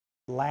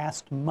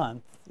last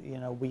month,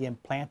 we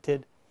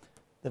implanted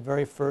the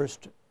very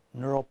first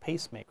neural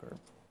pacemaker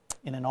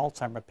in an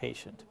Alzheimer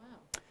patient.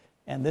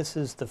 And this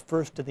is the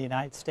first in the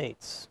United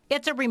States.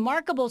 It's a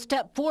remarkable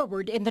step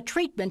forward in the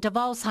treatment of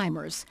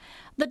Alzheimer's.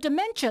 The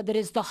dementia that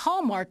is the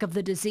hallmark of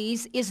the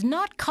disease is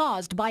not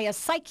caused by a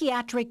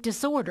psychiatric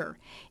disorder.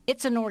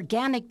 It's an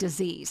organic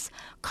disease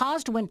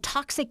caused when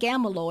toxic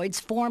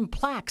amyloids form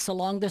plaques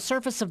along the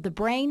surface of the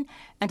brain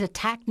and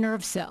attack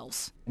nerve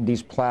cells.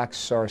 These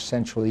plaques are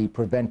essentially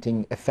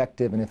preventing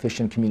effective and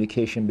efficient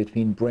communication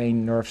between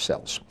brain nerve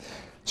cells.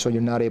 So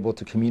you're not able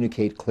to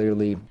communicate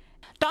clearly.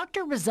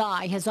 Dr.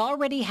 Razai has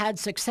already had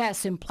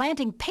success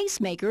implanting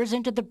pacemakers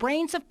into the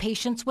brains of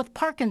patients with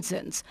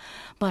Parkinson's,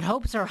 but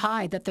hopes are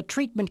high that the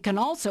treatment can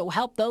also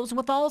help those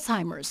with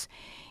Alzheimer's.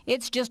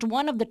 It's just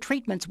one of the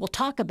treatments we'll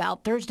talk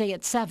about Thursday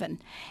at 7,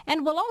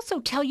 and we'll also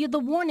tell you the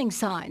warning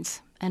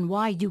signs and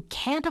why you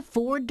can't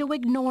afford to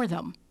ignore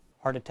them.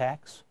 Heart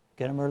attacks,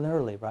 get them in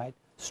early, right?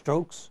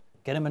 Strokes,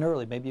 get them in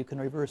early, maybe you can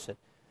reverse it.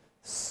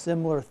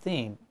 Similar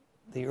theme,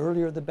 the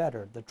earlier the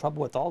better. The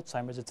trouble with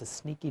Alzheimer's, it's a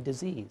sneaky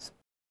disease.